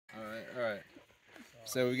All right.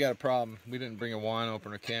 So we got a problem. We didn't bring a wine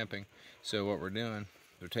opener camping. So what we're doing,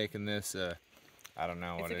 we're taking this, I don't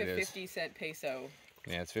know what it is. It's like a 50-cent peso.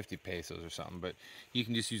 Yeah, it's 50 pesos or something, but you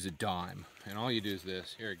can just use a dime. And all you do is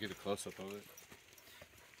this. Here, get a close-up of it.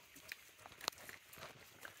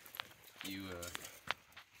 You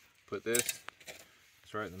put this,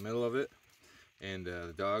 it's right in the middle of it, and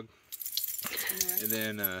the dog. And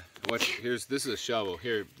then, this is a shovel.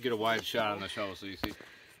 Here, get a wide shot on the shovel so you see.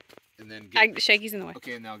 And then Shaky's in the way.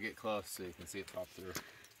 Okay, now get close so you can see it pop through.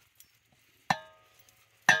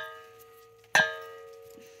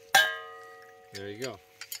 There you go.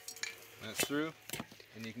 That's through.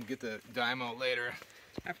 And you can get the dime out later.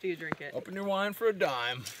 After you drink it. Open your wine for a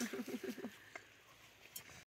dime.